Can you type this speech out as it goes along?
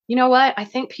you know what? I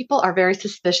think people are very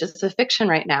suspicious of fiction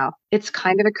right now. It's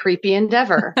kind of a creepy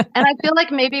endeavor. And I feel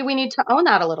like maybe we need to own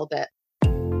that a little bit.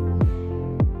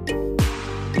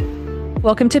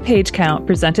 Welcome to Page Count,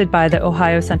 presented by the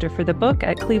Ohio Center for the Book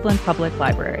at Cleveland Public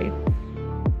Library.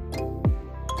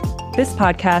 This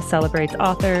podcast celebrates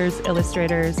authors,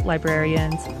 illustrators,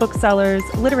 librarians, booksellers,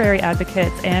 literary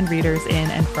advocates, and readers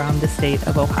in and from the state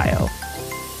of Ohio.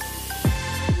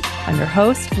 I'm your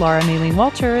host, Laura Maylene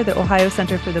Walcher, the Ohio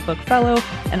Center for the Book Fellow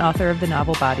and author of the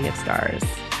novel Body of Stars.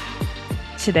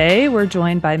 Today, we're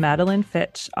joined by Madeline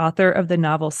ffitch, author of the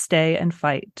novel Stay and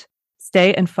Fight.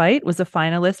 Stay and Fight was a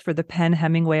finalist for the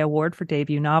PEN/Hemingway Award for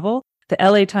Debut Novel, the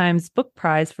LA Times Book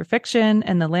Prize for Fiction,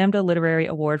 and the Lambda Literary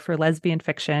Award for Lesbian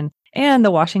Fiction, and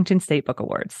the Washington State Book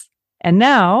Awards. And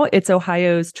now it's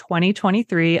Ohio's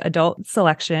 2023 adult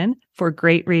selection for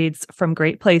great reads from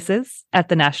great places at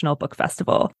the National Book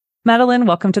Festival. Madeline,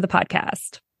 welcome to the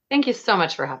podcast. Thank you so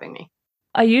much for having me.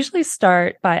 I usually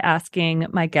start by asking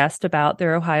my guest about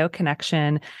their Ohio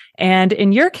connection. And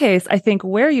in your case, I think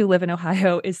where you live in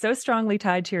Ohio is so strongly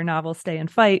tied to your novel, Stay and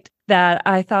Fight, that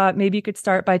I thought maybe you could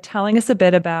start by telling us a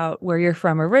bit about where you're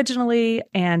from originally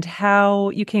and how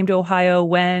you came to Ohio,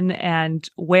 when and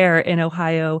where in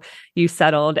Ohio you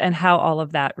settled, and how all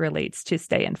of that relates to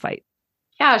Stay and Fight.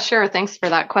 Yeah, sure. Thanks for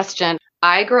that question.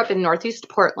 I grew up in Northeast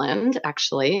Portland,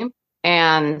 actually.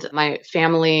 And my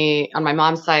family on my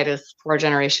mom's side is 4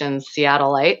 generations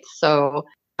Seattleites. So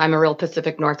I'm a real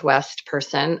Pacific Northwest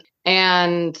person.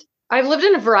 And I've lived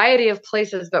in a variety of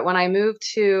places, but when I moved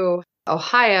to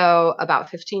Ohio about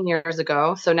 15 years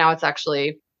ago, so now it's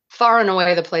actually far and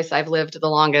away the place I've lived the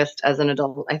longest as an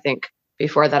adult. I think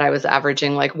before that I was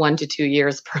averaging like 1 to 2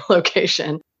 years per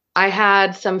location. I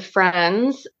had some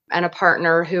friends and a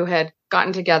partner who had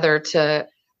gotten together to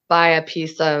buy a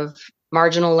piece of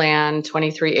marginal land,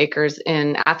 23 acres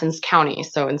in Athens County.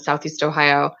 So in Southeast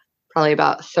Ohio, probably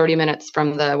about 30 minutes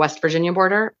from the West Virginia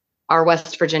border. Our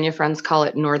West Virginia friends call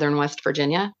it Northern West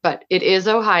Virginia, but it is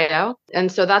Ohio. And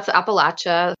so that's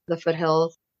Appalachia, the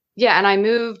foothills. Yeah. And I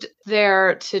moved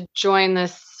there to join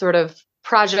this sort of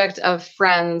project of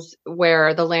friends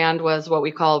where the land was what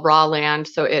we call raw land.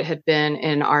 So it had been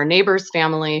in our neighbor's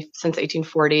family since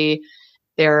 1840.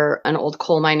 They're an old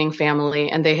coal mining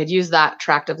family, and they had used that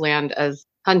tract of land as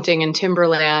hunting and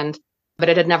timberland, but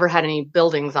it had never had any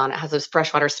buildings on it. It has a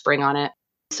freshwater spring on it.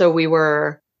 So we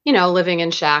were, living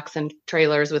in shacks and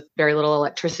trailers with very little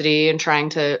electricity and trying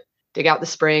to dig out the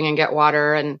spring and get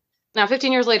water. And now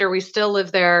 15 years later, we still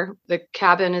live there. The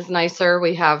cabin is nicer.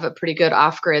 We have a pretty good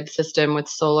off-grid system with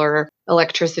solar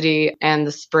electricity and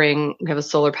the spring. We have a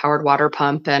solar-powered water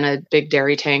pump and a big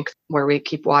dairy tank where we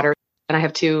keep water. And I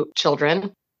have 2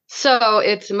 children. So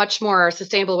it's a much more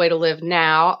sustainable way to live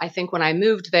now. I think when I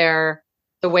moved there,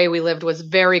 the way we lived was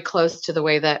very close to the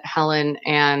way that Helen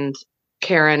and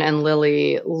Karen and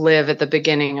Lily live at the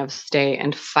beginning of Stay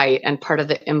and Fight. And part of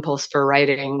the impulse for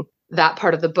writing that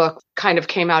part of the book kind of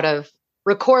came out of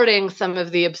recording some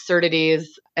of the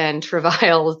absurdities and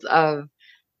travails of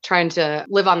trying to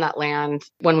live on that land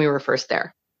when we were first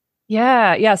there.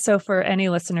 Yeah. So for any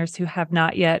listeners who have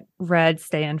not yet read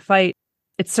Stay and Fight,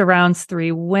 it surrounds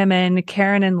 3 women,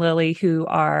 Karen and Lily, who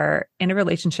are in a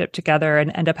relationship together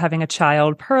and end up having a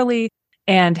child, Pearlie,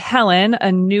 and Helen,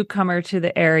 a newcomer to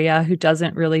the area who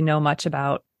doesn't really know much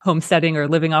about homesteading or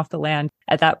living off the land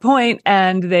at that point.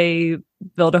 And they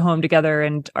build a home together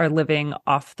and are living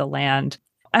off the land.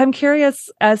 I'm curious,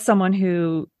 as someone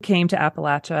who came to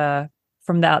Appalachia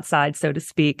from the outside, so to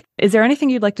speak, is there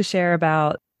anything you'd like to share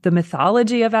about the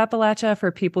mythology of Appalachia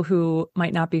for people who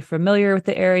might not be familiar with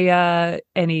the area?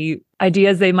 Any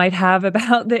ideas they might have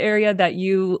about the area that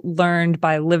you learned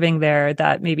by living there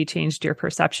that maybe changed your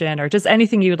perception, or just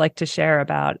anything you would like to share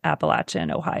about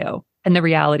Appalachia, Ohio, and the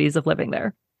realities of living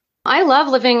there? I love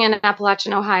living in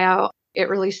Appalachian, Ohio. It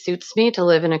really suits me to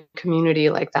live in a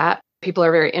community like that. People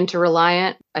are very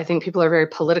interreliant. I think people are very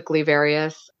politically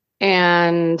various,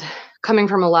 and coming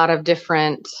from a lot of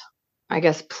different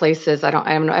places. I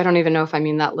don't even know if I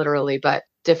mean that literally, but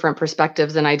different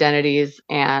perspectives and identities,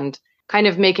 and kind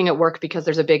of making it work because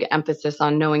there's a big emphasis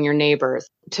on knowing your neighbors.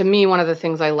 To me, one of the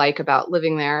things I like about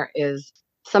living there is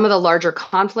some of the larger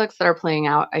conflicts that are playing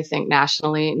out, I think,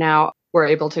 nationally now we're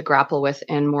able to grapple with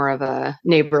in more of a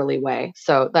neighborly way.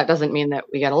 So that doesn't mean that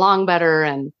we get along better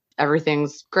and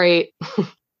everything's great,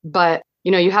 but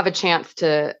you have a chance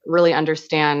to really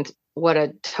understand what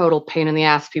a total pain in the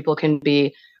ass people can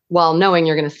be, while knowing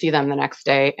you're going to see them the next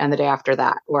day and the day after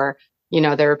that. Or,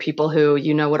 there are people who,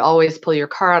 would always pull your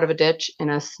car out of a ditch in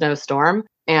a snowstorm.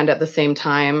 And at the same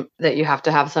time that you have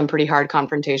to have some pretty hard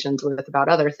confrontations with about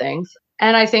other things.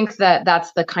 And I think that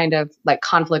that's the kind of like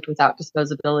conflict without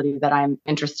disposability that I'm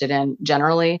interested in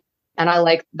generally. And I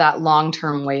like that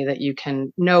long-term way that you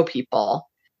can know people.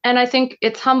 And I think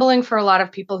it's humbling for a lot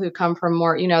of people who come from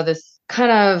more, this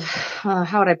kind of,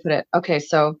 how would I put it? Okay,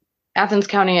 so Athens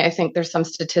County, I think there's some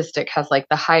statistic has like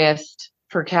the highest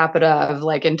per capita of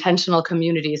like intentional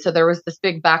community. So there was this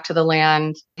big back to the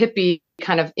land hippie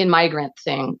kind of in migrant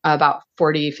thing about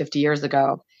 40, 50 years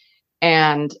ago.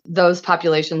 And those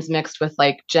populations mixed with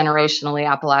like generationally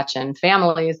Appalachian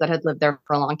families that had lived there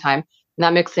for a long time. And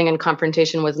that mixing and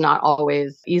confrontation was not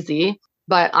always easy.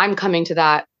 But I'm coming to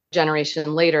that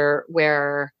generation later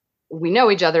where we know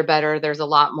each other better. There's a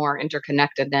lot more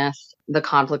interconnectedness. The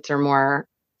conflicts are more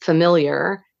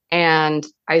familiar. And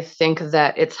I think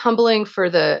that it's humbling for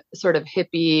the sort of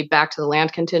hippie back to the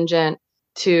land contingent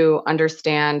to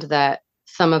understand that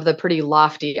some of the pretty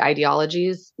lofty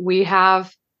ideologies we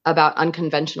have about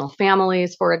unconventional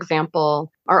families, for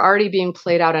example, are already being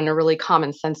played out in a really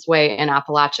common sense way in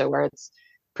Appalachia, where it's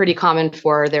pretty common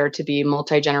for there to be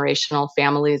multi-generational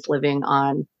families living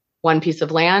on one piece of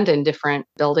land in different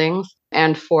buildings.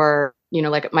 And for,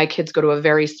 like my kids go to a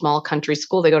very small country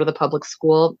school. They go to the public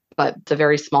school, but it's a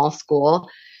very small school.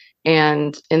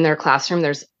 And in their classroom,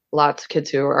 there's lots of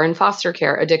kids who are in foster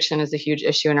care. Addiction is a huge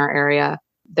issue in our area.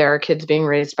 There are kids being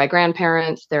raised by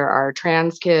grandparents. There are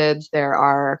trans kids. There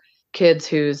are kids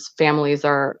whose families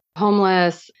are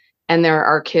homeless. And there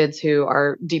are kids who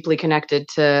are deeply connected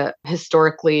to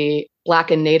historically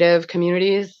Black and Native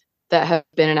communities that have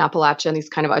been in Appalachia, these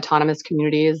kind of autonomous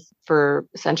communities for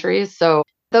centuries. So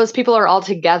those people are all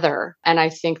together. And I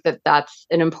think that that's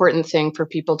an important thing for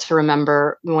people to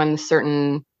remember when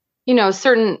certain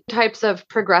types of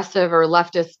progressive or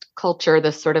leftist culture,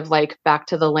 this sort of like back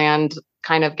to the land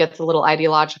kind of gets a little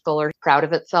ideological or proud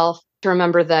of itself, to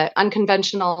remember that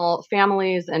unconventional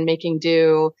families and making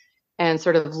do and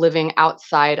sort of living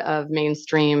outside of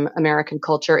mainstream American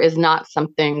culture is not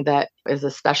something that is a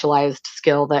specialized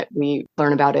skill that we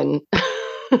learn about in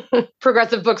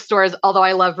progressive bookstores, although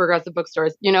I love progressive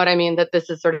bookstores. You know what I mean? That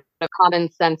this is sort of a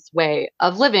common sense way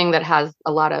of living that has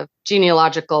a lot of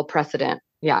genealogical precedent.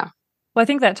 Yeah. Well, I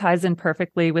think that ties in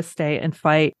perfectly with Stay and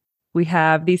Fight. We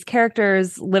have these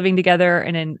characters living together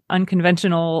in an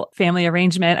unconventional family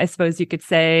arrangement, I suppose you could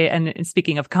say. And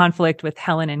speaking of conflict with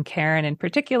Helen and Karen in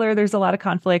particular, there's a lot of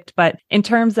conflict. But in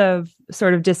terms of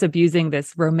sort of disabusing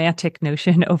this romantic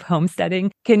notion of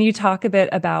homesteading, can you talk a bit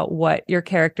about what your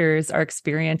characters are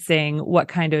experiencing, what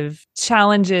kind of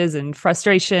challenges and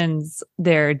frustrations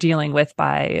they're dealing with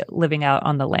by living out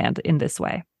on the land in this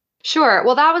way? Sure.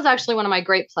 Well, that was actually one of my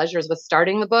great pleasures with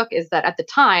starting the book, is that at the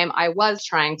time I was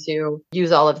trying to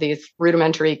use all of these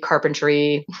rudimentary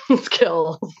carpentry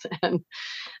skills and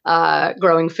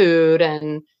growing food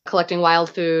and collecting wild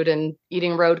food and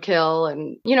eating roadkill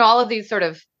and, all of these sort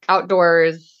of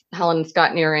outdoors, Helen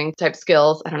Scott Nearing type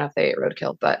skills. I don't know if they ate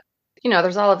roadkill, but,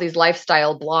 there's all of these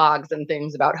lifestyle blogs and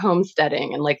things about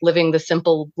homesteading and like living the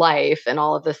simple life and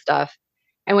all of this stuff.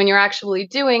 And when you're actually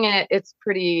doing it, it's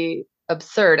pretty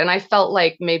absurd. And I felt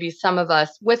like maybe some of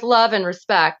us, with love and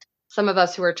respect, some of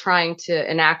us who are trying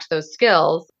to enact those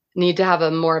skills need to have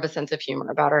more of a sense of humor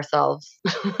about ourselves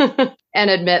and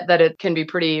admit that it can be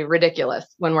pretty ridiculous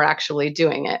when we're actually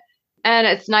doing it. And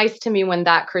it's nice to me when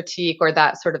that critique or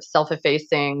that sort of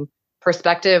self-effacing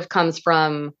perspective comes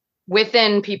from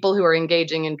within people who are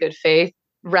engaging in good faith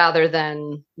rather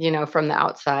than, from the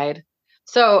outside.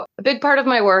 So a big part of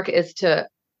my work is to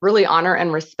really honor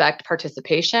and respect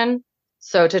participation.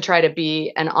 So to try to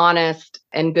be an honest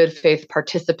and good faith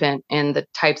participant in the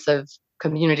types of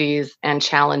communities and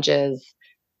challenges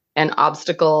and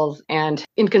obstacles and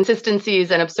inconsistencies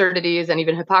and absurdities and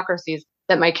even hypocrisies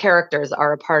that my characters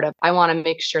are a part of. I want to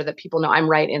make sure that people know I'm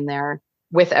right in there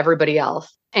with everybody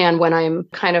else. And when I'm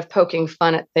kind of poking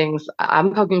fun at things,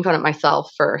 I'm poking fun at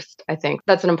myself first. I think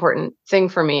that's an important thing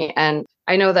for me. And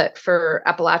I know that for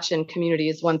Appalachian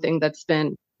communities, one thing that's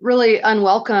been really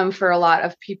unwelcome for a lot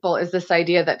of people is this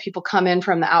idea that people come in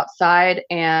from the outside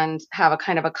and have a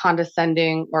kind of a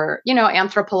condescending or,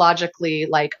 anthropologically,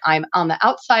 like I'm on the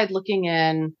outside looking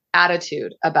in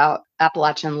attitude about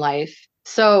Appalachian life.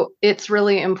 So it's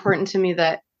really important to me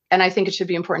that, and I think it should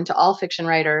be important to all fiction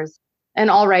writers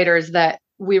and all writers, that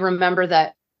we remember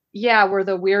that, yeah, we're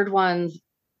the weird ones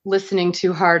listening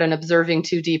too hard and observing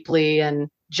too deeply and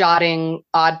jotting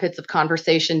odd bits of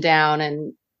conversation down.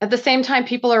 And at the same time,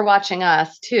 people are watching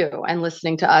us too and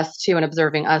listening to us too and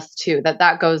observing us too,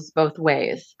 that goes both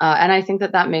ways. And I think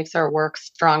that makes our work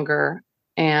stronger.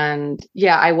 And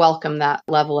yeah, I welcome that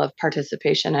level of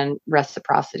participation and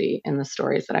reciprocity in the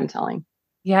stories that I'm telling.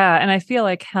 Yeah. And I feel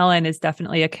like Helen is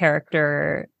definitely a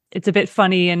character it's a bit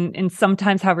funny and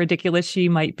sometimes how ridiculous she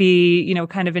might be,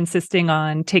 kind of insisting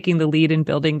on taking the lead in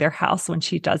building their house when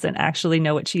she doesn't actually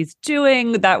know what she's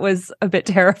doing. That was a bit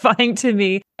terrifying to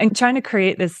me. And trying to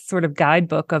create this sort of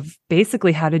guidebook of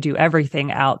basically how to do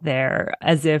everything out there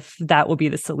as if that will be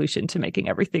the solution to making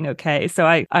everything okay. So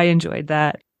I enjoyed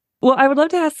that. Well, I would love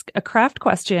to ask a craft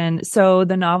question. So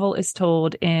the novel is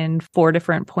told in 4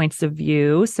 different points of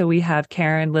view. So we have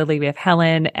Karen, Lily, we have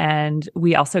Helen, and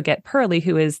we also get Pearlie,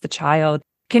 who is the child.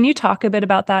 Can you talk a bit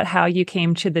about that, how you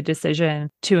came to the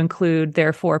decision to include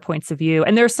their 4 points of view?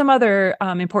 And there's some other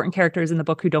important characters in the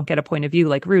book who don't get a point of view,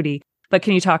 like Rudy. But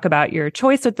can you talk about your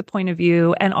choice of the point of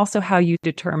view and also how you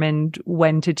determined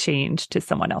when to change to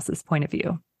someone else's point of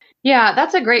view? Yeah,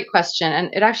 that's a great question.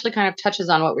 And it actually kind of touches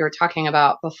on what we were talking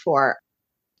about before.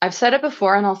 I've said it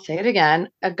before and I'll say it again.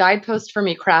 A guidepost for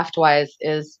me craft-wise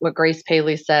is what Grace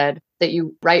Paley said, that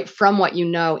you write from what you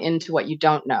know into what you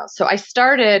don't know. So I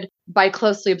started by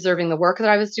closely observing the work that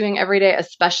I was doing every day,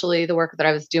 especially the work that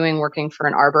I was doing working for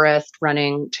an arborist,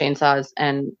 running chainsaws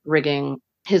and rigging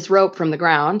his rope from the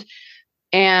ground.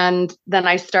 And then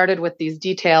I started with these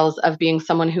details of being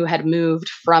someone who had moved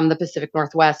from the Pacific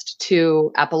Northwest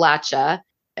to Appalachia.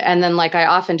 And then, like I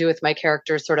often do with my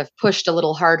characters, sort of pushed a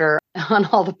little harder on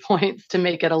all the points to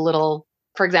make it a little,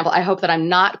 for example, I hope that I'm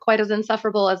not quite as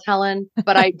insufferable as Helen,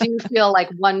 but I do feel like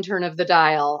one turn of the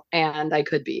dial and I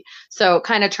could be. So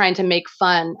kind of trying to make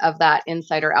fun of that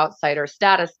insider-outsider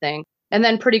status thing. And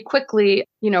then pretty quickly,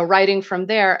 writing from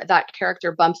there, that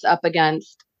character bumps up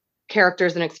against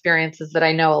characters and experiences that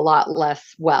I know a lot less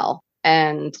well.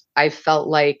 And I felt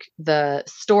like the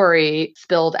story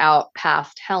spilled out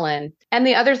past Helen. And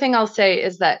the other thing I'll say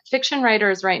is that fiction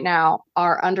writers right now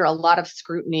are under a lot of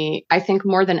scrutiny, I think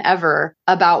more than ever,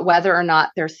 about whether or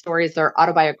not their stories are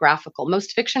autobiographical.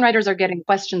 Most fiction writers are getting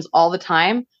questions all the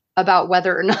time about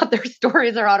whether or not their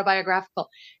stories are autobiographical.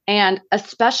 And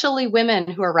especially women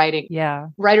who are writing. Yeah.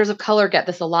 Writers of color get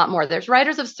this a lot more. There's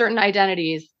writers of certain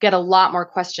identities get a lot more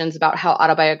questions about how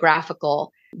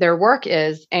autobiographical their work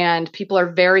is. And people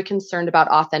are very concerned about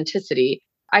authenticity.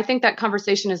 I think that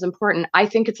conversation is important. I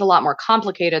think it's a lot more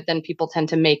complicated than people tend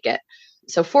to make it.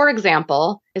 So, for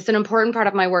example, it's an important part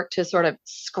of my work to sort of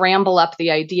scramble up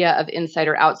the idea of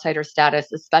insider-outsider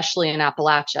status, especially in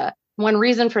Appalachia. One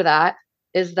reason for that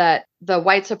is that the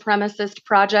white supremacist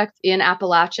project in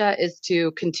Appalachia is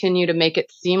to continue to make it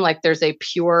seem like there's a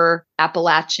pure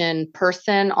Appalachian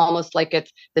person, almost like it's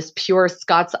this pure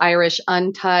Scots-Irish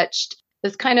untouched,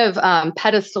 this kind of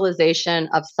pedestalization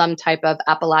of some type of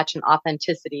Appalachian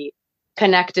authenticity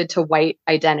connected to white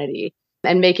identity,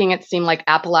 and making it seem like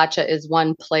Appalachia is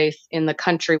one place in the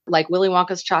country, like Willy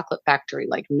Wonka's chocolate factory,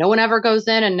 like no one ever goes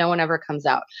in and no one ever comes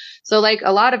out. So like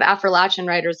a lot of Appalachian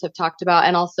writers have talked about,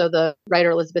 and also the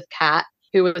writer Elizabeth Catt,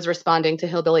 who was responding to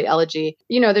Hillbilly Elegy,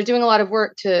 they're doing a lot of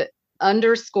work to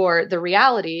underscore the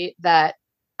reality that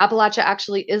Appalachia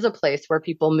actually is a place where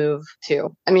people move to.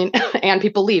 And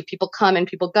people leave, people come and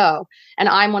people go. And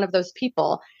I'm one of those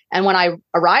people. And when I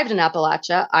arrived in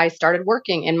Appalachia, I started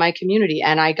working in my community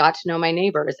and I got to know my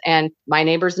neighbors. And my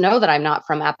neighbors know that I'm not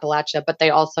from Appalachia, but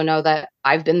they also know that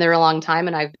I've been there a long time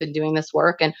and I've been doing this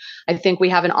work. And I think we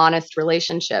have an honest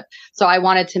relationship. So I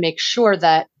wanted to make sure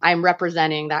that I'm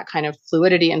representing that kind of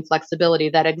fluidity and flexibility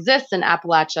that exists in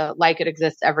Appalachia like it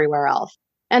exists everywhere else.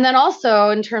 And then also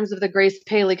in terms of the Grace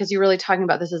Paley, because you're really talking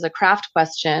about this as a craft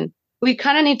question, we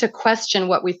kind of need to question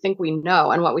what we think we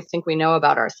know and what we think we know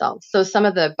about ourselves. So some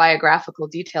of the biographical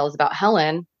details about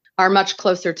Helen are much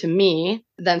closer to me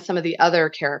than some of the other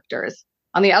characters.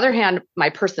 On the other hand, my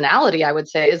personality, I would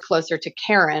say, is closer to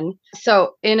Karen.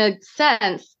 So in a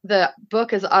sense, the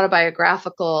book is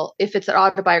autobiographical, if it's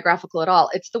autobiographical at all.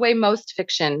 It's the way most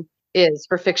fiction is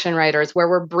for fiction writers, where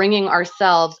we're bringing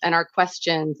ourselves and our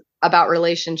questions about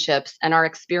relationships and our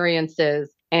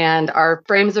experiences and our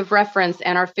frames of reference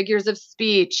and our figures of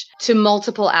speech to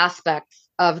multiple aspects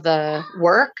of the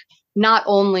work, not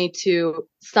only to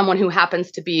someone who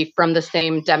happens to be from the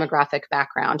same demographic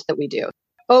background that we do.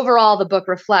 Overall, the book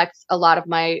reflects a lot of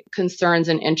my concerns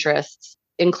and interests,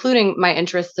 including my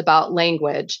interests about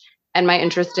language and my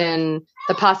interest in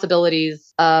the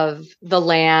possibilities of the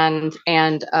land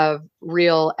and of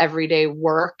real everyday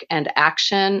work and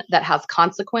action that has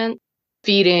consequence,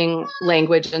 feeding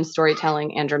language and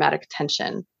storytelling and dramatic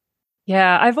tension.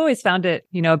 Yeah, I've always found it,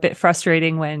 a bit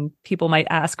frustrating when people might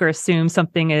ask or assume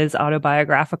something is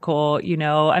autobiographical.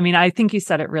 I think you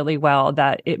said it really well,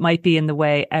 that it might be in the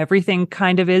way everything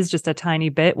kind of is, just a tiny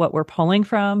bit what we're pulling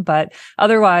from. But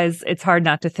otherwise, it's hard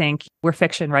not to think we're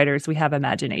fiction writers. We have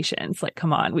imaginations. Like,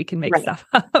 come on, we can make stuff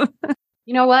up.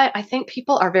 You know what? I think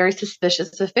people are very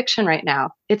suspicious of fiction right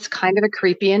now. It's kind of a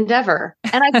creepy endeavor.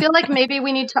 And I feel like maybe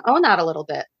we need to own that a little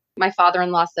bit. My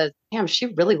father-in-law says, damn,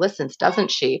 she really listens, doesn't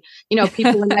she?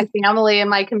 People in my family and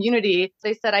my community,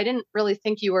 they said, I didn't really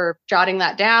think you were jotting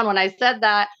that down when I said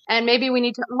that. And maybe we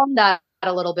need to own that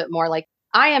a little bit more. Like,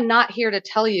 I am not here to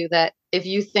tell you that if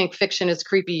you think fiction is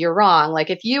creepy, you're wrong. Like,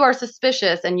 if you are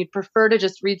suspicious and you'd prefer to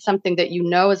just read something that you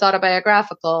know is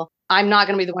autobiographical, I'm not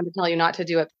going to be the one to tell you not to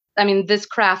do it. I mean, this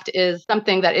craft is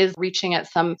something that is reaching at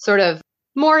some sort of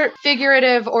more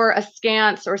figurative or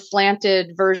askance or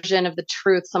slanted version of the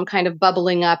truth, some kind of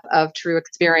bubbling up of true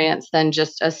experience than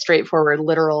just a straightforward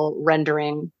literal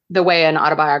rendering the way an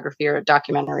autobiography or a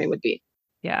documentary would be.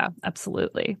 Yeah,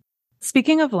 absolutely.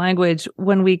 Speaking of language,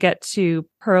 when we get to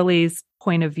Pearlie's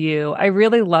point of view, I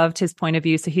really loved his point of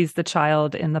view. So he's the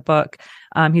child in the book.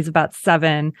 He's about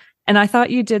 7. And I thought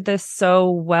you did this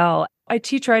so well. I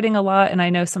teach writing a lot, and I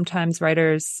know sometimes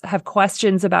writers have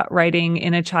questions about writing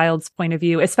in a child's point of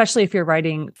view, especially if you're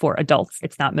writing for adults.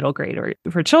 It's not middle grade or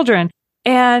for children.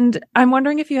 And I'm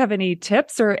wondering if you have any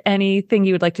tips or anything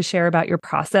you would like to share about your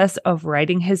process of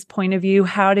writing his point of view.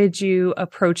 How did you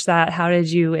approach that? How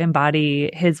did you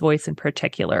embody his voice in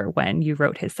particular when you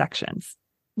wrote his sections?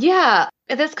 Yeah,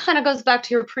 this kind of goes back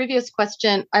to your previous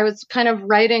question. I was kind of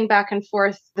writing back and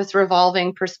forth this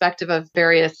revolving perspective of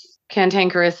various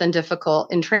cantankerous and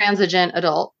difficult, intransigent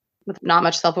adult with not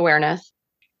much self-awareness.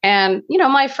 And,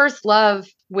 my first love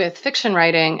with fiction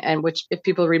writing, and which if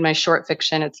people read my short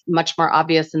fiction, it's much more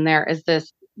obvious in there, is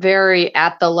this very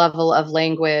at the level of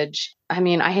language. I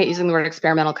mean, I hate using the word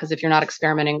experimental because if you're not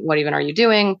experimenting, what even are you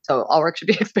doing? So all work should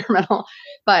be experimental.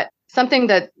 But something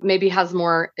that maybe has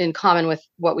more in common with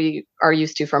what we are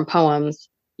used to from poems,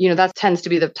 that tends to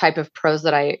be the type of prose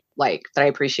that I like, that I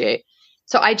appreciate.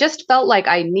 So I just felt like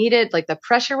I needed, like the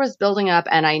pressure was building up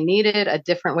and I needed a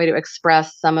different way to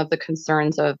express some of the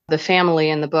concerns of the family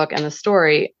in the book and the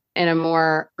story in a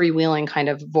more freewheeling kind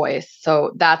of voice.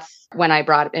 So that's when I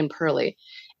brought in Pearlie.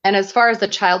 And as far as the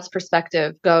child's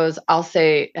perspective goes, I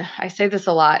say this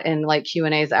a lot in like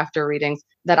Q&As after readings,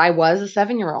 that I was a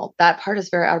 7-year-old. That part is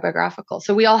very autobiographical.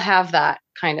 So we all have that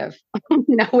kind of,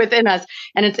 within us.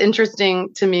 And it's interesting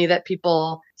to me that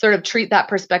people sort of treat that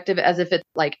perspective as if it's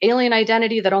like alien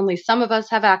identity that only some of us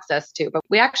have access to. But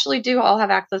we actually do all have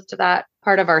access to that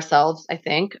part of ourselves, I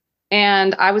think.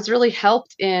 And I was really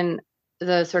helped in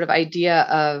the sort of idea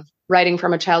of writing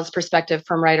from a child's perspective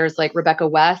from writers like Rebecca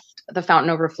West. The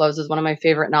Fountain Overflows is one of my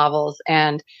favorite novels.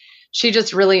 And she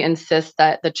just really insists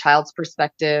that the child's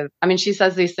perspective, I mean, she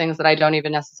says these things that I don't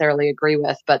even necessarily agree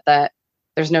with, but that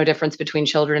there's no difference between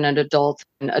children and adults.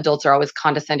 And adults are always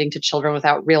condescending to children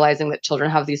without realizing that children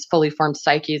have these fully formed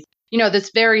psyches.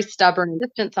 This very stubborn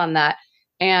insistence on that.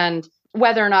 And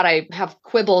whether or not I have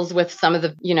quibbles with some of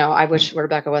the, I wish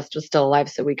Rebecca West was still alive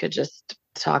so we could just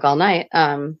talk all night.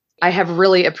 I have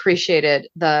really appreciated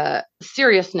the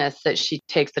seriousness that she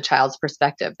takes the child's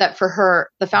perspective, that for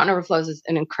her, The Fountain Overflows is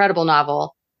an incredible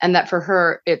novel, and that for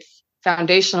her, it's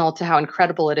foundational to how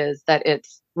incredible it is that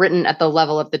it's written at the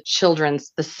level of the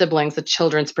siblings, the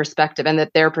children's perspective, and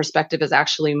that their perspective is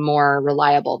actually more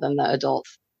reliable than the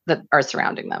adults that are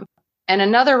surrounding them. And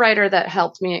another writer that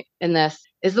helped me in this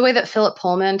is the way that Philip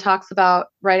Pullman talks about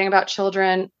writing about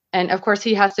children. And of course,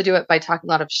 he has to do it by talking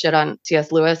a lot of shit on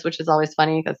C.S. Lewis, which is always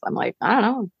funny because I'm like, I don't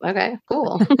know. Okay,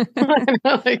 cool.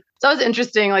 So it was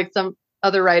interesting. Like some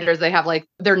other writers, they have like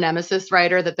their nemesis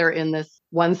writer that they're in this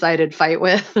one-sided fight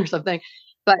with or something.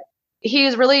 But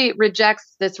he really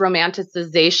rejects this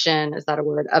romanticization, is that a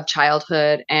word, of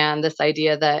childhood, and this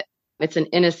idea that it's an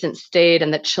innocent state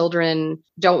and that children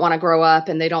don't want to grow up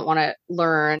and they don't want to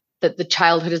learn, that the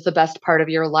childhood is the best part of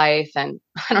your life. And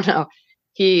I don't know.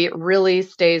 He really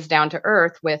stays down to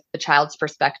earth with the child's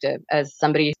perspective as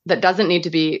somebody that doesn't need to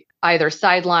be either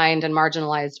sidelined and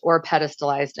marginalized or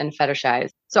pedestalized and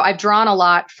fetishized. So I've drawn a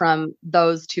lot from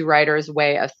those two writers'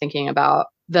 way of thinking about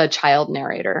the child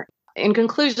narrator. In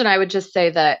conclusion, I would just say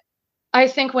that I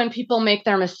think when people make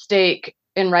their mistake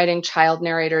in writing child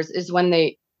narrators is when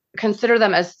they consider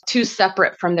them as too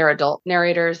separate from their adult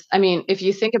narrators. I mean, if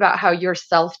you think about how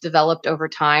yourself developed over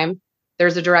time,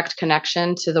 there's a direct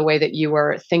connection to the way that you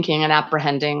were thinking and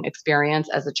apprehending experience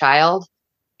as a child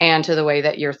and to the way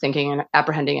that you're thinking and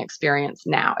apprehending experience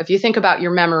now. If you think about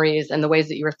your memories and the ways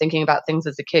that you were thinking about things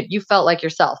as a kid, you felt like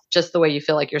yourself, just the way you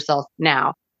feel like yourself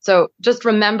now. So just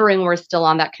remembering we're still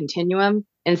on that continuum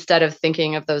instead of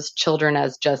thinking of those children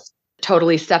as just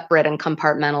totally separate and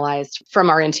compartmentalized from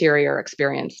our interior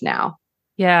experience now.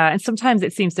 Yeah. And sometimes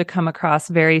it seems to come across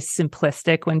very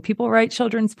simplistic when people write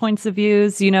children's points of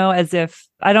views, as if,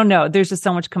 I don't know, there's just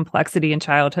so much complexity in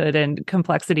childhood and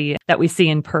complexity that we see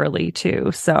in Pearlie too.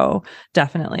 So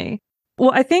definitely. Well,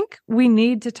 I think we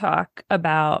need to talk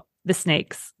about the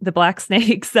snakes, the black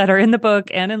snakes that are in the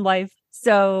book and in life.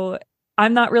 So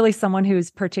I'm not really someone who's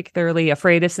particularly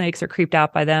afraid of snakes or creeped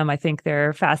out by them. I think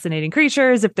they're fascinating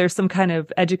creatures. If there's some kind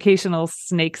of educational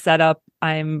snake setup,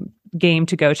 I'm game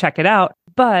to go check it out.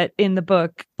 But in the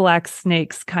book, black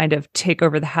snakes kind of take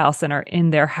over the house and are in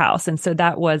their house. And so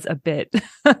that was a bit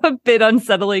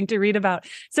unsettling to read about.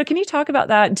 So can you talk about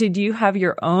that? Did you have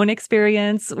your own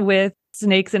experience with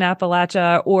snakes in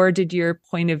Appalachia, or did your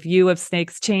point of view of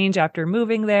snakes change after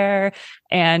moving there?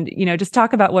 And, just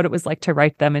talk about what it was like to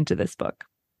write them into this book.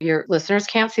 Your listeners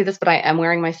can't see this, but I am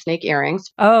wearing my snake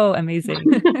earrings. Oh, amazing.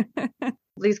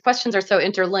 These questions are so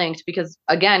interlinked because,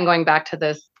 again, going back to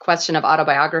this question of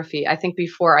autobiography, I think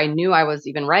before I knew I was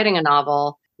even writing a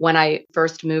novel, when I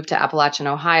first moved to Appalachian,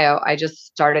 Ohio, I just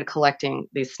started collecting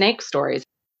these snake stories.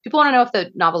 People want to know if the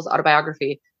novel's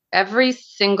autobiography. Every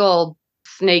single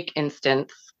snake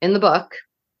instance in the book,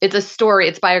 it's a story,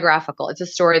 it's biographical. It's a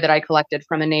story that I collected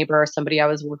from a neighbor, somebody I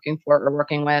was working for or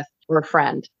working with, or a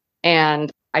friend. And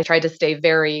I tried to stay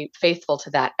very faithful to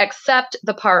that, except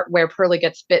the part where Pearlie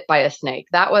gets bit by a snake.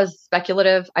 That was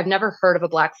speculative. I've never heard of a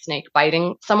black snake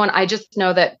biting someone. I just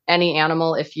know that any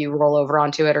animal, if you roll over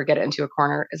onto it or get it into a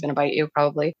corner, is going to bite you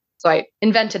probably. So I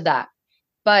invented that.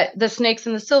 But the snakes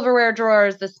in the silverware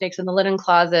drawers, the snakes in the linen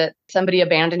closet, somebody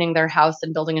abandoning their house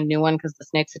and building a new one because the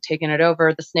snakes had taken it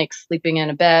over, the snakes sleeping in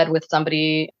a bed with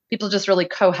somebody, people just really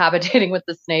cohabitating with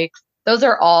the snakes. Those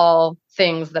are all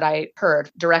things that I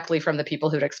heard directly from the people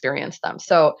who'd experienced them.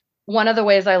 So one of the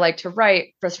ways I like to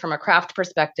write, just from a craft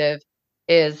perspective,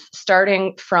 is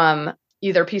starting from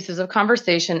either pieces of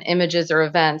conversation, images, or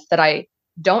events that I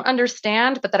don't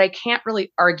understand, but that I can't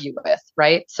really argue with,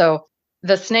 right? So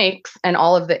the snakes and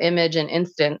all of the image and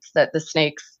instance that the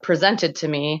snakes presented to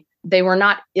me, they were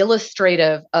not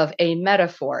illustrative of a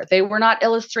metaphor. They were not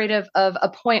illustrative of a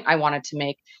point I wanted to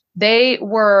make. They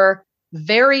were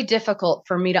very difficult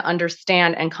for me to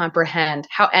understand and comprehend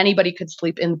how anybody could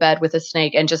sleep in bed with a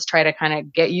snake and just try to kind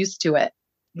of get used to it.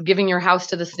 Giving your house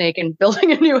to the snake and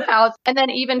building a new house. And then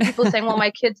even people saying, well,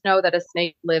 my kids know that a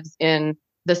snake lives in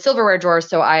the silverware drawer.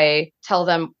 So I tell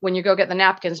them, when you go get the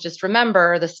napkins, just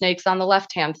remember the snake's on the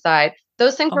left-hand side.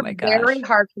 Those things were very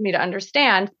hard for me to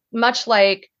understand, much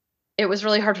like it was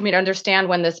really hard for me to understand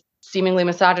when this seemingly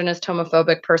misogynist,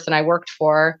 homophobic person I worked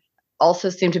for also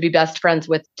seemed to be best friends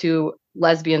with two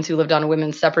lesbians who lived on a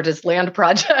women's separatist land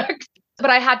project. But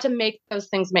I had to make those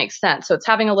things make sense. So it's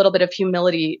having a little bit of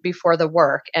humility before the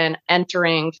work and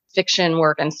entering fiction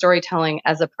work and storytelling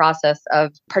as a process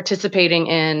of participating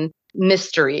in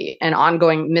mystery and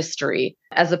ongoing mystery,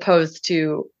 as opposed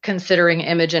to considering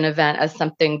image and event as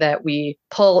something that we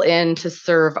pull in to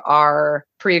serve our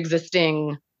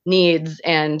pre-existing needs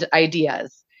and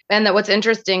ideas. And that what's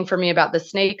interesting for me about the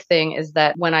snake thing is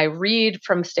that when I read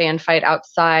from Stay and Fight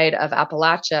outside of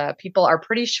Appalachia, people are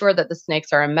pretty sure that the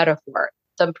snakes are a metaphor.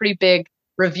 Some pretty big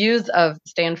reviews of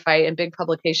Stay and Fight and big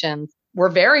publications were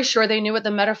very sure they knew what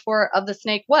the metaphor of the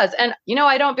snake was. And,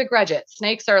 I don't begrudge it.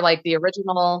 Snakes are like the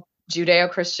original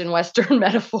Judeo-Christian Western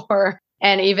metaphor.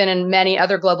 And even in many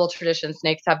other global traditions,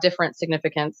 snakes have different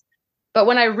significance. But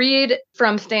when I read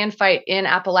from Stay and Fight in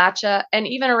Appalachia and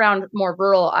even around more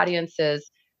rural audiences,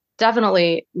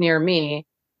 definitely near me,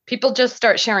 people just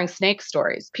start sharing snake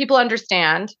stories. People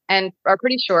understand and are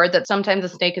pretty sure that sometimes a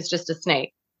snake is just a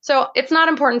snake. So it's not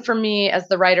important for me as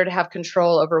the writer to have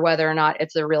control over whether or not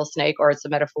it's a real snake or it's a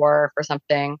metaphor for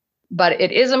something. But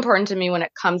it is important to me when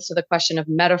it comes to the question of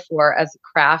metaphor as a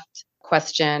craft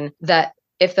question, that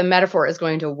if the metaphor is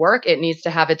going to work, it needs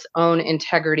to have its own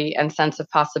integrity and sense of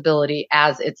possibility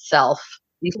as itself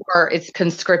before it's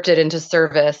conscripted into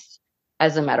service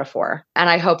as a metaphor. And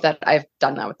I hope that I've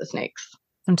done that with the snakes.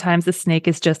 Sometimes the snake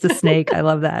is just a snake. I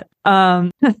love that.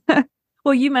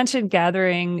 Well, you mentioned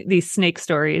gathering these snake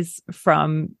stories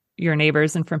from your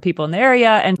neighbors and from people in the area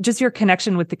and just your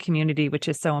connection with the community, which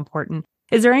is so important.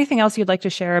 Is there anything else you'd like to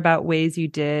share about ways you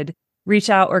did reach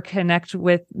out or connect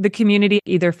with the community,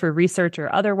 either for research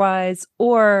or otherwise?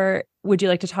 Or would you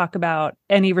like to talk about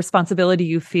any responsibility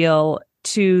you feel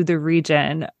to the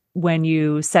region when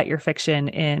you set your fiction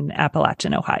in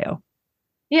Appalachian, Ohio?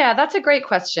 Yeah, that's a great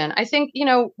question. I think,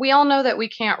 we all know that we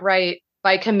can't write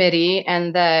by committee,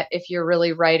 and that if you're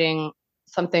really writing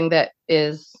something that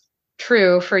is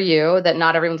true for you, that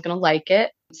not everyone's going to like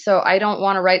it. So I don't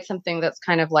want to write something that's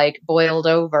kind of like boiled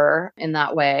over in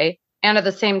that way. And at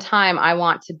the same time, I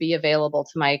want to be available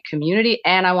to my community,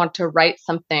 and I want to write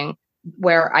something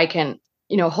where I can,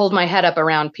 hold my head up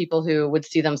around people who would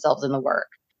see themselves in the work.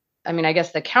 I mean, I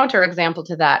guess the counter example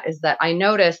to that is that I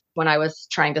noticed when I was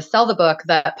trying to sell the book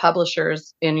that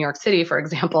publishers in New York City, for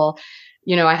example,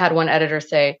 I had one editor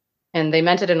say, and they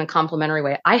meant it in a complimentary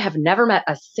way, I have never met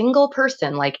a single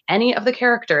person like any of the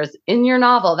characters in your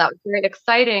novel. That was very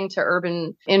exciting to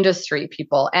urban industry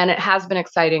people. And it has been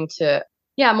exciting to,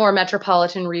 more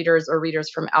metropolitan readers or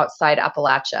readers from outside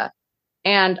Appalachia.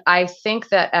 And I think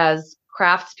that as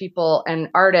craftspeople and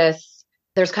artists,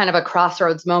 there's kind of a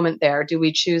crossroads moment there. Do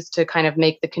we choose to kind of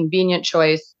make the convenient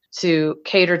choice to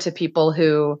cater to people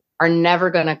who are never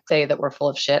going to say that we're full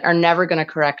of shit, are never going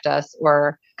to correct us,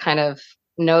 or kind of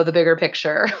know the bigger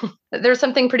picture? There's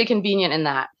something pretty convenient in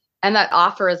that. And that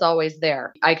offer is always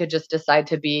there. I could just decide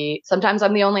to be, sometimes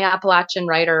I'm the only Appalachian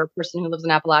writer or person who lives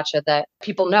in Appalachia that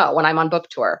people know when I'm on book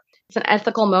tour. It's an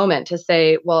ethical moment to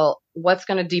say, well, what's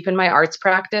going to deepen my arts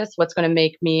practice? What's going to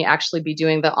make me actually be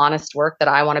doing the honest work that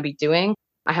I want to be doing?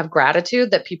 I have gratitude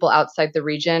that people outside the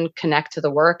region connect to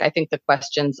the work. I think the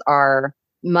questions are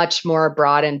much more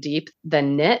broad and deep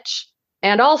than niche.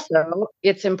 And also,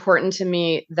 it's important to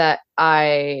me that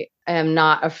I am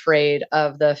not afraid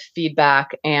of the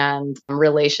feedback and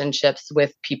relationships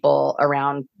with people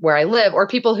around where I live, or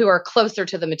people who are closer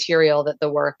to the material that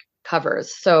the work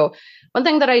covers. So one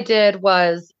thing that I did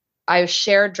was I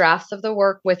shared drafts of the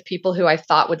work with people who I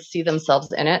thought would see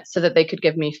themselves in it so that they could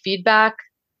give me feedback,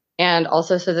 and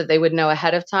also so that they would know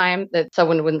ahead of time, that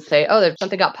someone wouldn't say, oh, there's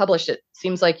something got published, it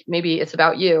seems like maybe it's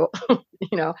about you.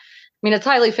 I mean, it's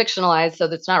highly fictionalized, so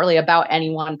it's not really about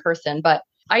any one person, but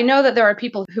I know that there are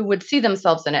people who would see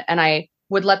themselves in it, and I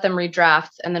would let them read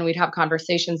drafts, and then we'd have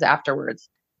conversations afterwards.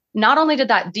 Not only did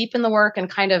that deepen the work and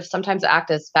kind of sometimes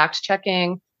act as fact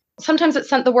checking, sometimes it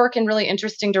sent the work in really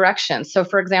interesting directions. So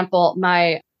for example,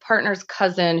 my partner's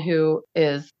cousin, who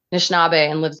is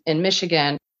Anishinaabe and lives in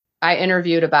Michigan, I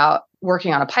interviewed about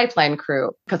working on a pipeline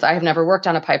crew because I have never worked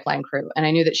on a pipeline crew, and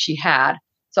I knew that she had.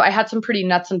 So I had some pretty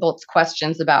nuts and bolts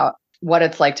questions about what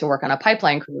it's like to work on a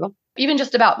pipeline crew, even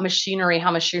just about machinery, how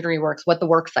machinery works, what the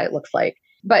work site looks like.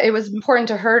 But it was important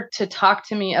to her to talk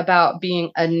to me about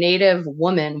being a Native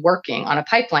woman working on a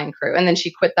pipeline crew. And then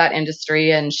she quit that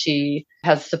industry, and she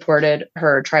has supported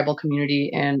her tribal community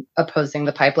in opposing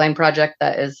the pipeline project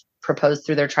that is proposed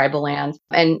through their tribal lands.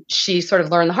 And she sort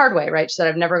of learned the hard way, right? She said,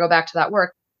 I've never go back to that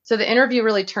work. So the interview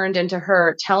really turned into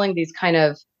her telling these kind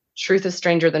of truth is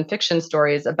stranger than fiction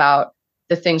stories about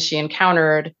the things she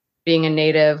encountered being a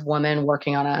Native woman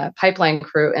working on a pipeline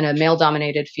crew in a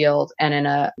male-dominated field and in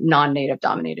a non-Native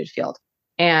dominated field.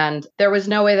 And there was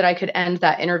no way that I could end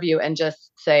that interview and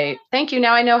just say, thank you,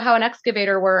 now I know how an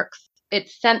excavator works. It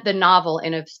sent the novel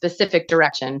in a specific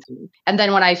direction. And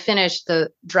then when I finished the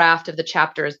draft of the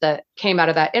chapters that came out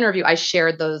of that interview, I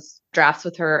shared those drafts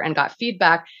with her and got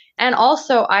feedback. And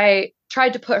also I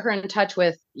tried to put her in touch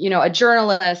with, a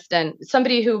journalist and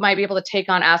somebody who might be able to take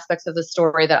on aspects of the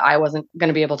story that I wasn't going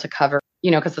to be able to cover,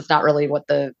 because it's not really what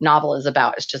the novel is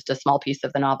about. It's just a small piece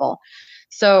of the novel.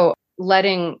 So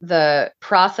letting the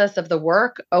process of the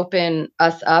work open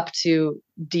us up to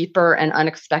deeper and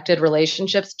unexpected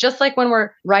relationships, just like when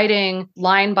we're writing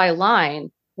line by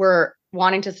line, we're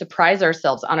wanting to surprise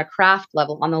ourselves on a craft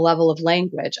level, on the level of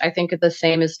language. I think the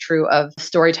same is true of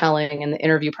storytelling and the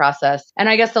interview process. And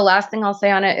I guess the last thing I'll say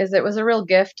on it is it was a real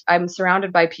gift. I'm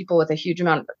surrounded by people with a huge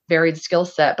amount of varied skill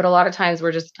set, but a lot of times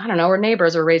we're just, we're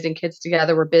neighbors, we're raising kids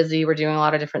together, we're busy, we're doing a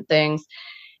lot of different things.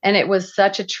 And it was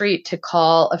such a treat to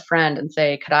call a friend and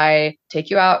say, could I take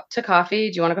you out to coffee?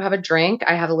 Do you want to go have a drink?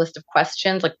 I have a list of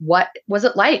questions. Like, what was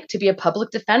it like to be a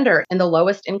public defender in the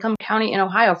lowest income county in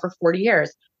Ohio for 40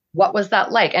 years? What was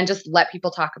that like? And just let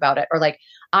people talk about it. Or like,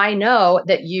 I know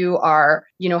that you are,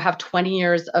 have 20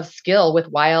 years of skill with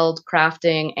wild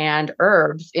crafting and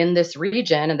herbs in this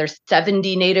region. And there's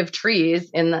 70 native trees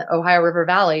in the Ohio River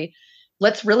Valley.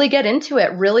 Let's really get into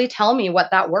it. Really tell me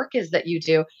what that work is that you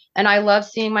do. And I love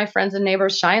seeing my friends and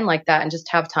neighbors shine like that and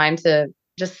just have time to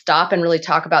just stop and really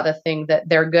talk about the thing that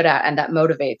they're good at and that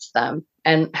motivates them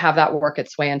and have that work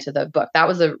its way into the book. That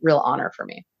was a real honor for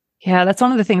me. Yeah, that's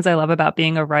one of the things I love about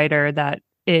being a writer, that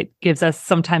it gives us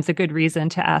sometimes a good reason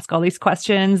to ask all these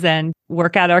questions and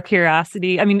work out our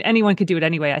curiosity. I mean, anyone could do it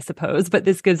anyway, I suppose, but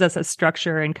this gives us a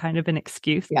structure and kind of an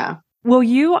excuse. Yeah. Well,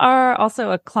 you are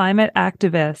also a climate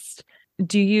activist.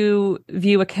 Do you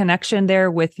view a connection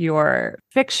there with your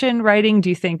fiction writing? Do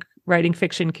you think writing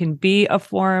fiction can be a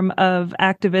form of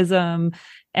activism?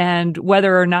 And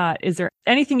whether or not, is there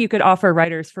anything you could offer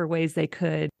writers for ways they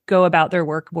could go about their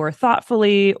work more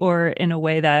thoughtfully or in a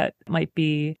way that might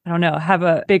be, I don't know, have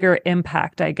a bigger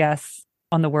impact, I guess,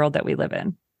 on the world that we live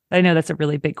in? I know that's a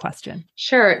really big question.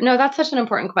 Sure. No, that's such an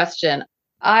important question.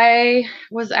 I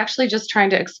was actually just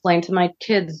trying to explain to my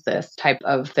kids this type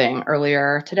of thing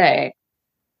earlier today.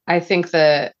 I think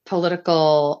the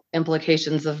political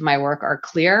implications of my work are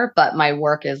clear, but my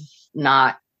work is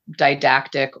not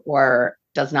didactic or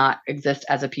does not exist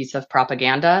as a piece of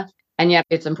propaganda. And yet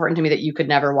it's important to me that you could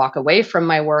never walk away from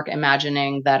my work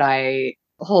imagining that I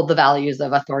hold the values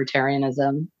of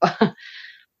authoritarianism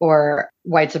or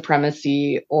white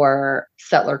supremacy or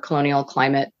settler colonial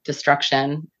climate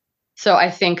destruction. So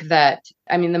I think that,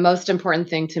 the most important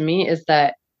thing to me is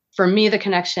that for me, the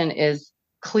connection is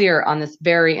clear on this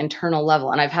very internal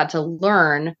level. And I've had to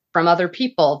learn from other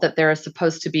people that there is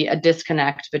supposed to be a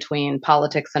disconnect between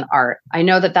politics and art. I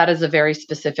know that that is a very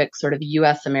specific sort of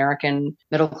US American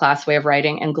middle class way of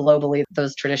writing. And globally,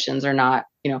 those traditions are not,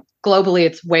 globally,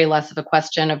 it's way less of a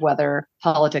question of whether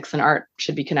politics and art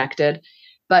should be connected.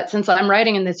 But since I'm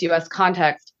writing in this US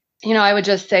context, I would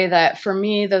just say that for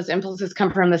me, those impulses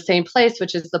come from the same place,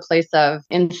 which is the place of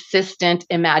insistent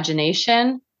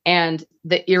imagination and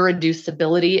the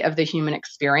irreducibility of the human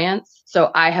experience. So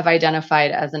I have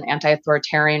identified as an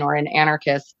anti-authoritarian or an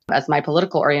anarchist as my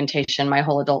political orientation my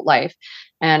whole adult life.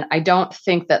 And I don't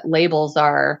think that labels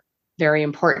are very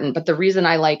important. But the reason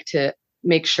I like to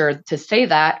make sure to say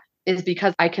that is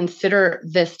because I consider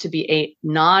this to be a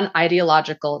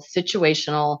non-ideological,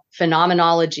 situational,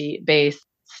 phenomenology-based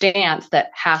stance that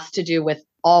has to do with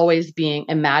always being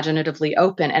imaginatively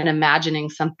open and imagining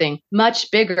something much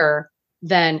bigger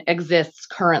than exists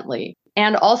currently.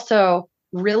 And also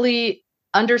really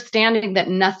understanding that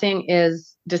nothing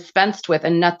is dispensed with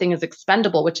and nothing is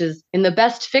expendable, which is in the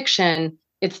best fiction,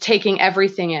 it's taking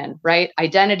everything in, right?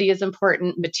 Identity is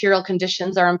important. Material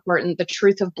conditions are important. The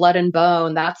truth of blood and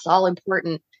bone, that's all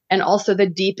important. And also the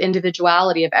deep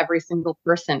individuality of every single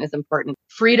person is important.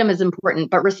 Freedom is important,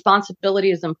 but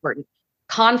responsibility is important.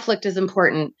 Conflict is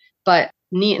important, but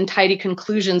neat and tidy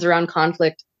conclusions around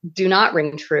conflict do not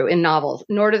ring true in novels,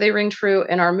 nor do they ring true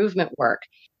in our movement work.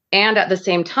 And at the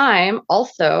same time,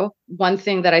 also, one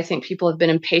thing that I think people have been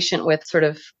impatient with sort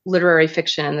of literary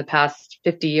fiction in the past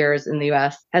 50 years in the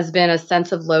US has been a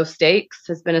sense of low stakes,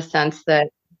 has been a sense that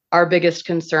our biggest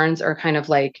concerns are kind of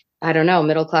like, I don't know,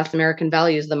 middle-class American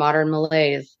values, the modern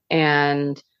malaise.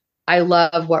 And I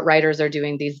love what writers are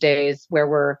doing these days, where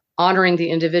we're honoring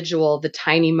the individual, the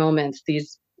tiny moments,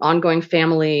 these ongoing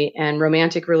family and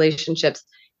romantic relationships.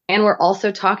 And we're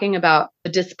also talking about the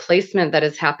displacement that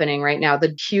is happening right now,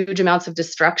 the huge amounts of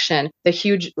destruction, the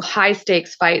huge high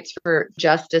stakes fights for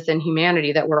justice and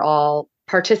humanity that we're all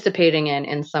participating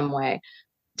in some way.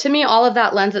 To me, all of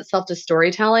that lends itself to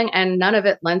storytelling, and none of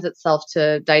it lends itself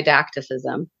to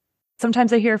didacticism.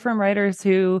 Sometimes I hear from writers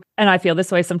who, and I feel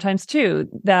this way sometimes too,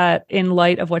 that in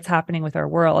light of what's happening with our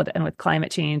world and with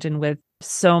climate change and with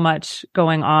so much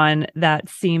going on that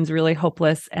seems really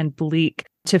hopeless and bleak,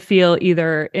 to feel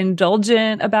either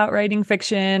indulgent about writing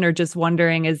fiction or just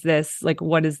wondering, is this like,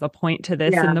 what is the point to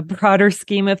this in the broader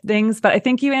scheme of things? But I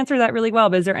think you answered that really well.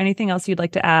 But is there anything else you'd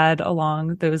like to add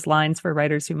along those lines for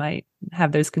writers who might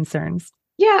have those concerns?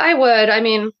 Yeah, I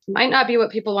would. Might not be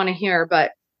what people want to hear,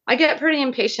 but I get pretty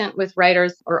impatient with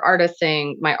writers or artists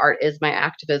saying my art is my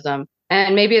activism.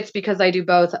 And maybe it's because I do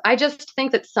both. I just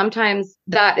think that sometimes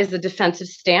that is a defensive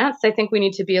stance. I think we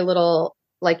need to be a little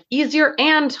easier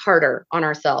and harder on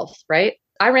ourselves, right?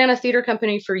 I ran a theater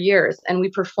company for years and we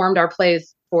performed our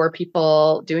plays for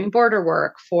people doing border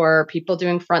work, for people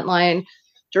doing frontline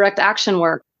direct action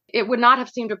work. It would not have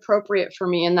seemed appropriate for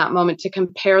me in that moment to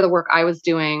compare the work I was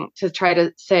doing to try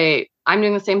to say, I'm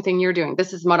doing the same thing you're doing.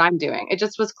 This is what I'm doing. It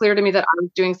just was clear to me that I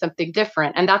was doing something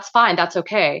different. And that's fine. That's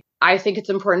okay. I think it's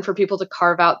important for people to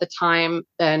carve out the time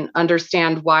and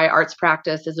understand why arts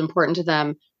practice is important to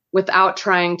them without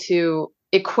trying to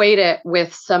equate it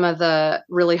with some of the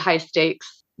really high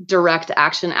stakes direct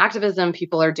action activism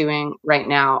people are doing right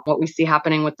now. What we see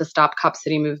happening with the Stop Cop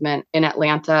City movement in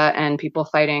Atlanta and people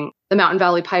fighting the Mountain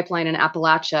Valley Pipeline in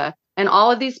Appalachia. And all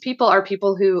of these people are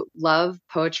people who love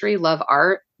poetry, love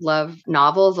art, love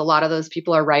novels. A lot of those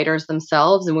people are writers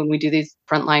themselves. And when we do these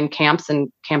frontline camps and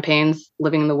campaigns,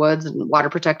 living in the woods, and water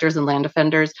protectors and land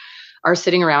defenders are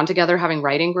sitting around together having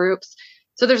writing groups.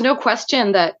 So there's no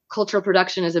question that cultural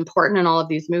production is important in all of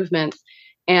these movements.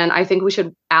 And I think we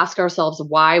should ask ourselves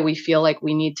why we feel like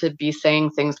we need to be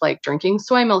saying things like drinking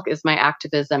soy milk is my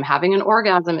activism, having an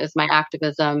orgasm is my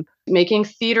activism, making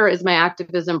theater is my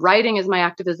activism, writing is my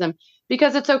activism,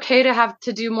 because it's okay to have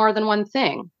to do more than one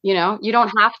thing. You know, you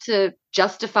don't have to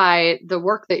justify the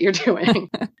work that you're doing.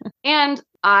 And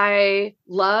I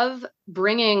love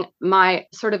bringing my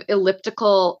sort of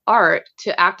elliptical art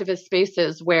to activist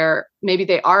spaces where maybe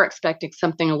they are expecting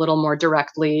something a little more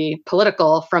directly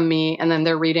political from me. And then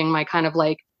they're reading my kind of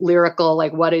like lyrical,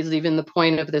 like, what is even the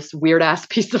point of this weird ass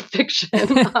piece of fiction?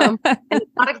 And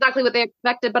it's not exactly what they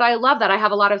expected, but I love that. I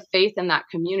have a lot of faith in that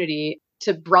community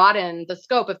to broaden the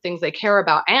scope of things they care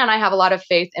about. And I have a lot of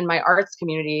faith in my arts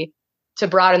community to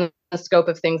broaden the scope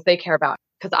of things they care about,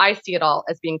 because I see it all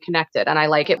as being connected. And I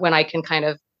like it when I can kind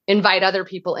of invite other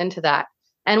people into that.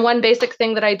 And one basic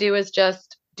thing that I do is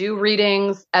just do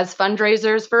readings as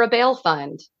fundraisers for a bail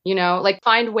fund, you know, like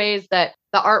find ways that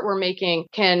the art we're making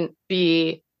can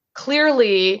be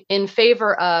clearly in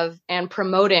favor of and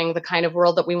promoting the kind of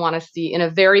world that we want to see in a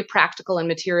very practical and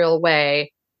material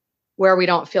way, where we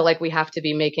don't feel like we have to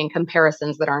be making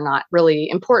comparisons that are not really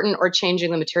important or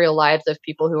changing the material lives of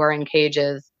people who are in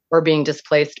cages or being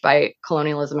displaced by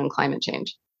colonialism and climate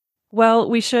change. Well,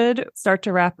 we should start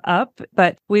to wrap up,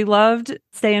 but we loved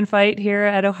Stay and Fight here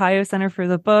at Ohio Center for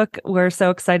the Book. We're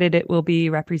so excited it will be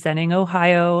representing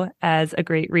Ohio as a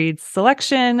Great Reads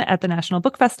selection at the National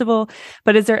Book Festival.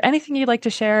 But is there anything you'd like to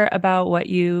share about what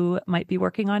you might be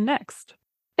working on next?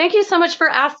 Thank you so much for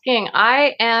asking.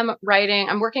 I'm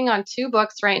working on 2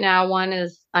 books right now. One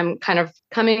is I'm kind of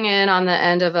coming in on the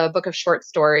end of a book of short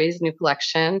stories, new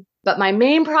collection. But my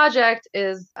main project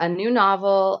is a new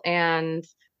novel, and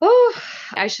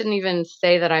I shouldn't even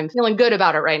say that I'm feeling good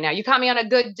about it right now. You caught me on a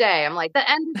good day. I'm like, the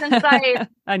end is in sight.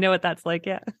 I know what that's like,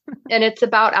 yeah. And it's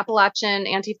about Appalachian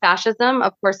anti-fascism.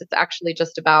 Of course, it's actually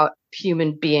just about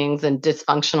human beings and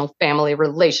dysfunctional family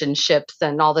relationships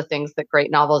and all the things that great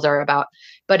novels are about.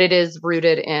 But it is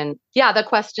rooted in, the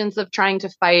questions of trying to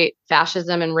fight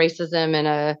fascism and racism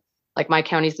in my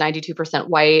county's 92%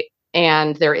 white.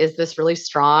 And there is this really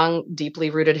strong, deeply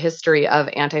rooted history of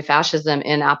anti-fascism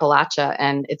in Appalachia.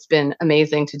 And it's been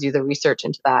amazing to do the research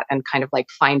into that and kind of like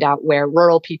find out where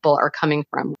rural people are coming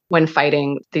from when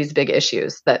fighting these big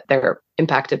issues that they're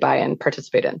impacted by and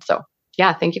participate in. So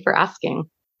thank you for asking.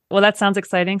 Well, that sounds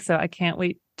exciting. So I can't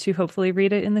wait to hopefully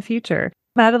read it in the future.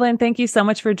 Madeline, thank you so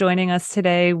much for joining us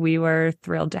today. We were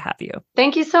thrilled to have you.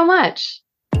 Thank you so much.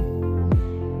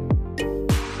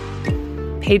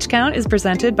 Page Count is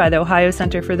presented by the Ohio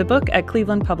Center for the Book at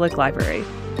Cleveland Public Library.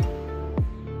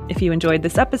 If you enjoyed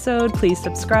this episode, please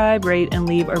subscribe, rate, and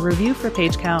leave a review for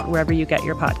Page Count wherever you get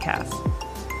your podcasts.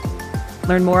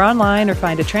 Learn more online or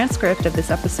find a transcript of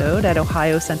this episode at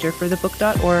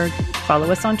ohiocenterforthebook.org.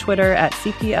 Follow us on Twitter at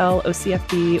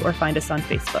CPLOCFB or find us on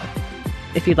Facebook.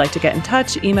 If you'd like to get in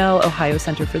touch, email Ohio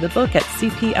Center for the Book at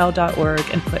cpl.org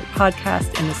and put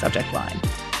podcast in the subject line.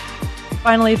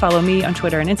 Finally, follow me on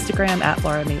Twitter and Instagram at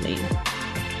Laura Maylene.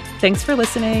 Thanks for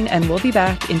listening, and we'll be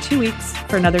back in 2 weeks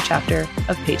for another chapter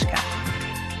of Page Count.